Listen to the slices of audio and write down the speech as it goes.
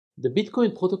The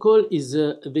Bitcoin protocol is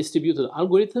a distributed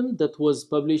algorithm that was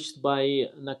published by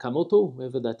Nakamoto,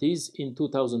 whoever that is, in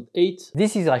 2008.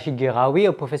 This is Rachid Guerraoui,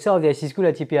 a professor of the IT school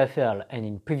at EPFL, and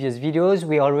in previous videos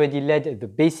we already led the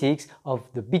basics of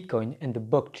the Bitcoin and the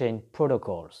blockchain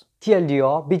protocols.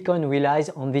 TLDR, Bitcoin relies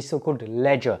on this so-called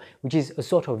ledger, which is a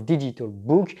sort of digital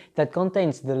book that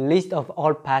contains the list of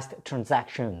all past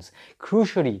transactions.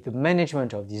 Crucially, the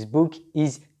management of this book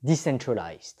is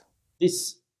decentralized.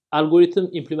 This algorithm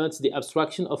implements the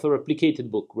abstraction of a replicated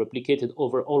book, replicated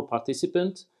over all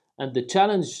participants, and the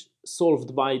challenge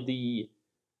solved by the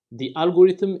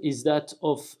algorithm is that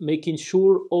of making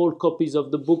sure all copies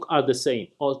of the book are the same,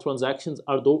 all transactions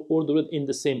are ordered in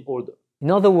the same order. In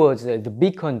other words, the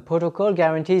Bitcoin protocol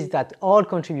guarantees that all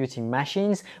contributing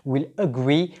machines will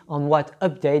agree on what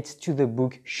updates to the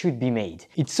book should be made.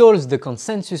 It solves the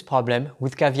consensus problem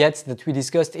with caveats that we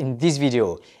discussed in this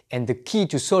video. And the key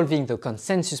to solving the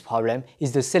consensus problem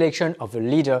is the selection of a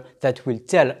leader that will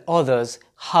tell others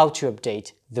how to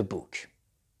update the book.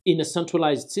 In a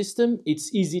centralized system,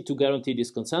 it's easy to guarantee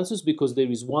this consensus because there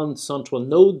is one central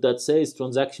node that says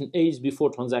transaction A is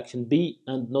before transaction B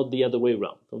and not the other way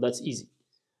around. So that's easy.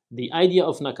 The idea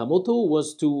of Nakamoto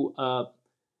was to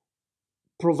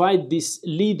provide this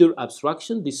leader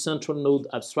abstraction, this central node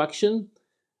abstraction,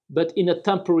 but in a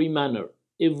temporary manner.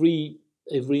 Every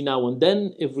now and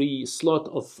then, every slot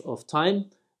of time,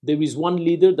 there is one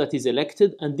leader that is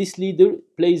elected, and this leader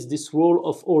plays this role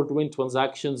of ordering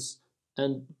transactions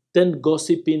and then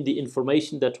gossiping the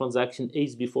information that transaction A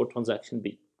is before transaction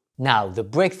B. Now, the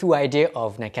breakthrough idea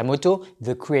of Nakamoto,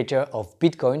 the creator of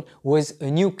Bitcoin, was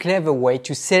a new clever way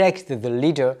to select the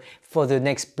leader for the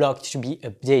next block to be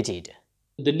updated.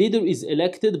 The leader is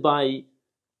elected by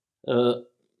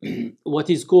what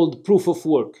is called proof of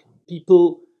work.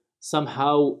 People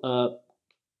somehow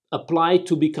apply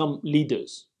to become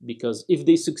leaders, because if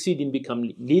they succeed in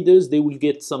becoming leaders, they will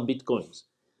get some Bitcoins.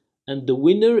 And the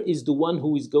winner is the one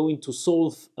who is going to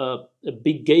solve a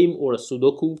big game or a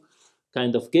Sudoku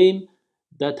kind of game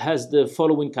that has the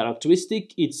following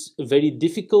characteristic. It's very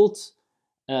difficult,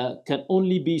 can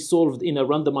only be solved in a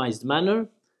randomized manner,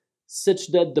 such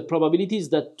that the probabilities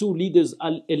that two leaders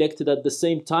are elected at the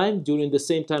same time during the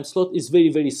same time slot is very,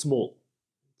 very small.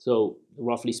 So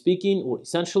roughly speaking, or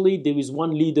essentially, there is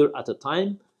one leader at a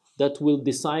time that will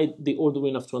decide the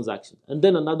ordering of transactions. And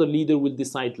then another leader will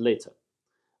decide later.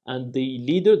 And the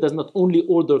leader does not only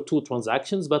order two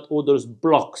transactions, but orders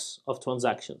blocks of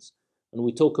transactions. And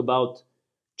we talk about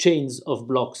chains of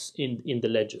blocks in the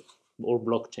ledger or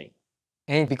blockchain.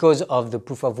 And because of the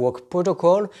proof of work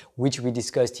protocol, which we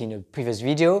discussed in a previous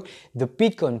video, the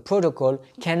Bitcoin protocol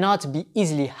cannot be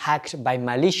easily hacked by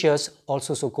malicious,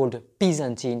 also so-called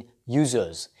Byzantine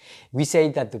users. We say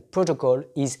that the protocol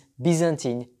is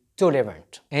Byzantine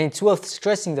tolerant. And it's worth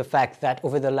stressing the fact that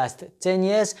over the last 10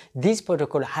 years, this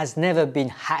protocol has never been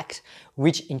hacked,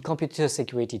 which in computer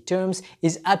security terms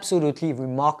is absolutely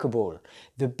remarkable.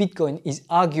 The Bitcoin is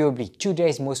arguably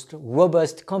today's most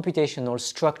robust computational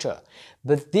structure.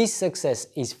 But this success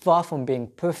is far from being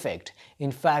perfect.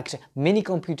 In fact, many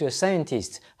computer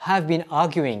scientists have been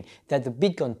arguing that the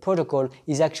Bitcoin protocol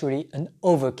is actually an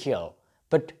overkill.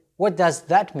 But what does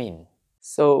that mean?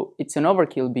 So it's an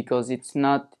overkill because it's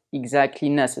not exactly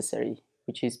necessary,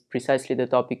 which is precisely the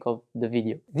topic of the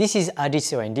video. This is Adi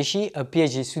Seredinschi, a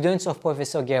PhD student of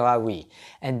Professor Guerraoui.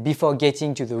 And before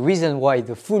getting to the reason why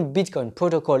the full Bitcoin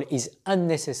protocol is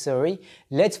unnecessary,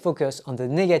 let's focus on the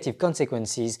negative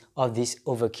consequences of this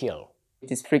overkill.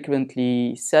 It is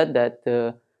frequently said that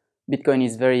Bitcoin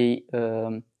is very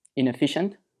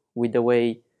inefficient with the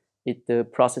way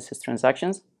it processes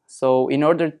transactions. So in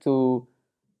order to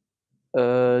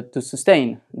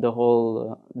sustain the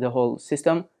whole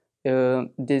system,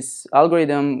 this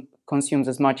algorithm consumes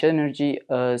as much energy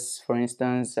as, for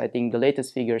instance, I think the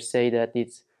latest figures say that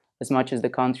it's as much as the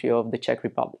country of the Czech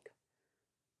Republic,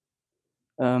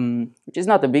 which is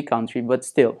not a big country, but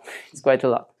still, it's quite a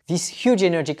lot. This huge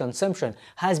energy consumption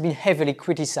has been heavily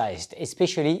criticized,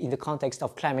 especially in the context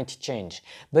of climate change.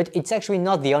 But it's actually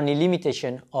not the only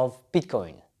limitation of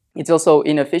Bitcoin. It's also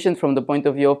inefficient from the point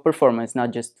of view of performance,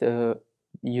 not just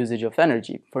usage of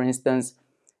energy. For instance,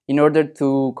 in order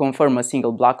to confirm a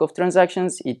single block of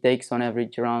transactions, it takes on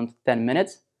average around 10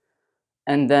 minutes.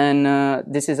 And then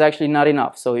this is actually not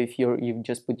enough. So if you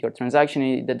just put your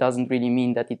transaction, that doesn't really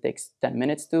mean that it takes 10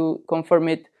 minutes to confirm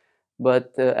it.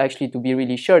 But actually to be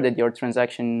really sure that your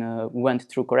transaction went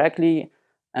through correctly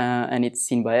and it's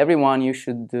seen by everyone, you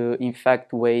should in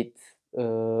fact wait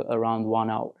around 1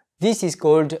 hour. This is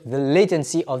called the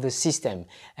latency of the system,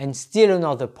 and still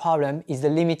another problem is the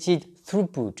limited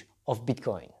throughput of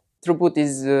Bitcoin. throughput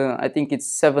is, I think it's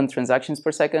 7 transactions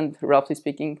per second, roughly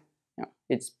speaking. Yeah,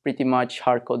 it's pretty much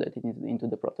hard-coded into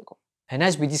the protocol. And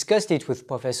as we discussed it with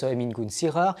Professor Emin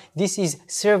Gunsirer, this is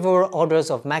several orders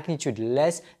of magnitude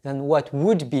less than what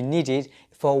would be needed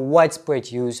for widespread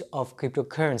use of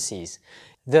cryptocurrencies.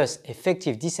 Thus,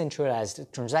 effective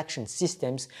decentralized transaction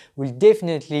systems will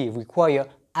definitely require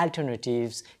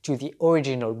alternatives to the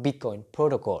original Bitcoin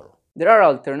protocol. There are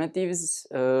alternatives.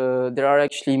 There are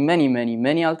actually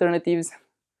many alternatives.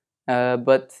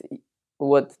 But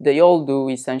what they all do,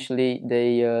 essentially,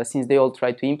 since they all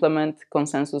try to implement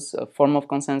consensus, a form of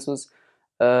consensus,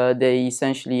 they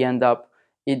essentially end up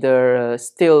either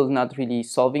still not really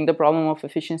solving the problem of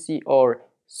efficiency, or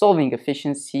solving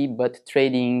efficiency but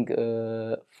trading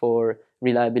for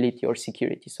reliability or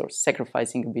security, so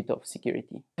sacrificing a bit of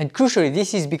security. And crucially,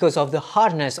 this is because of the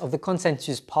hardness of the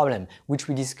consensus problem, which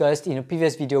we discussed in a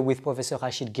previous video with Professor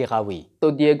Rachid Guerraoui. So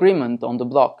the agreement on the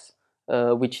blocks,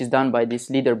 which is done by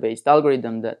this leader-based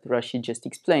algorithm that Rachid just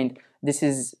explained, this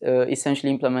is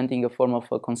essentially implementing a form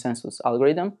of a consensus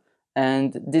algorithm.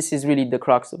 And this is really the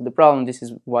crux of the problem. This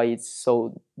is why it's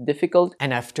so difficult.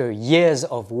 And after years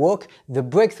of work, the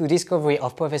breakthrough discovery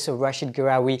of Professor Rachid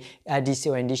Guerraoui Adi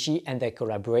Seredinschi and their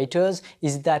collaborators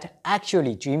is that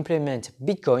actually to implement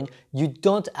Bitcoin, you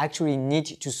don't actually need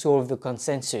to solve the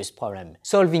consensus problem.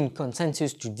 Solving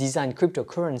consensus to design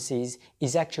cryptocurrencies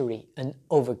is actually an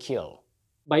overkill.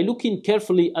 By looking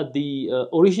carefully at the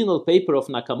original paper of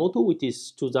Nakamoto, which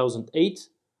is 2008,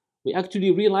 we actually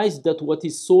realized that what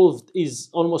is solved is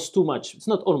almost too much. It's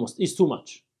not almost, it's too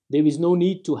much. There is no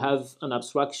need to have an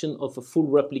abstraction of a full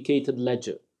replicated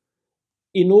ledger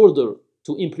in order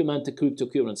to implement a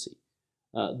cryptocurrency.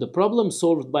 The problem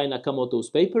solved by Nakamoto's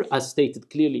paper, as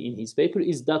stated clearly in his paper,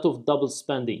 is that of double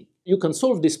spending. You can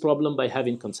solve this problem by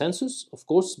having consensus, of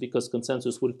course, because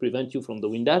consensus will prevent you from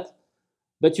doing that,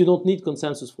 but you don't need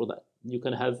consensus for that. You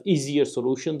can have easier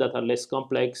solutions that are less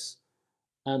complex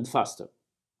and faster.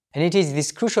 And it is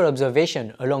this crucial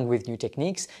observation, along with new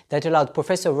techniques, that allowed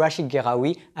Professor Rachid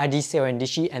Guerraoui Adi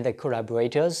Seredinschi and their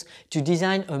collaborators to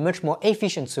design a much more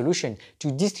efficient solution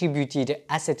to distributed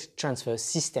asset transfer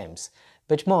systems.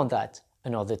 But more on that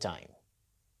another time.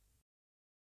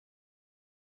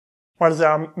 Well, there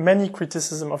are many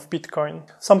criticisms of Bitcoin.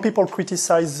 Some people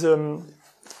criticize the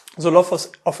loss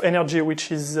of energy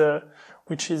which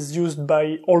is used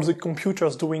by all the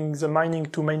computers doing the mining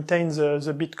to maintain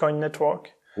the Bitcoin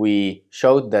network. We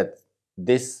showed that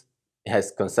this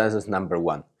has consensus number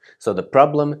 1. So the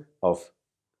problem of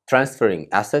transferring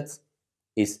assets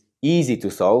is easy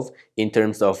to solve in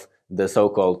terms of the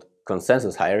so-called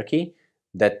consensus hierarchy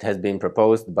that has been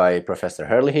proposed by Professor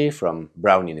Herlihy from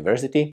Brown University.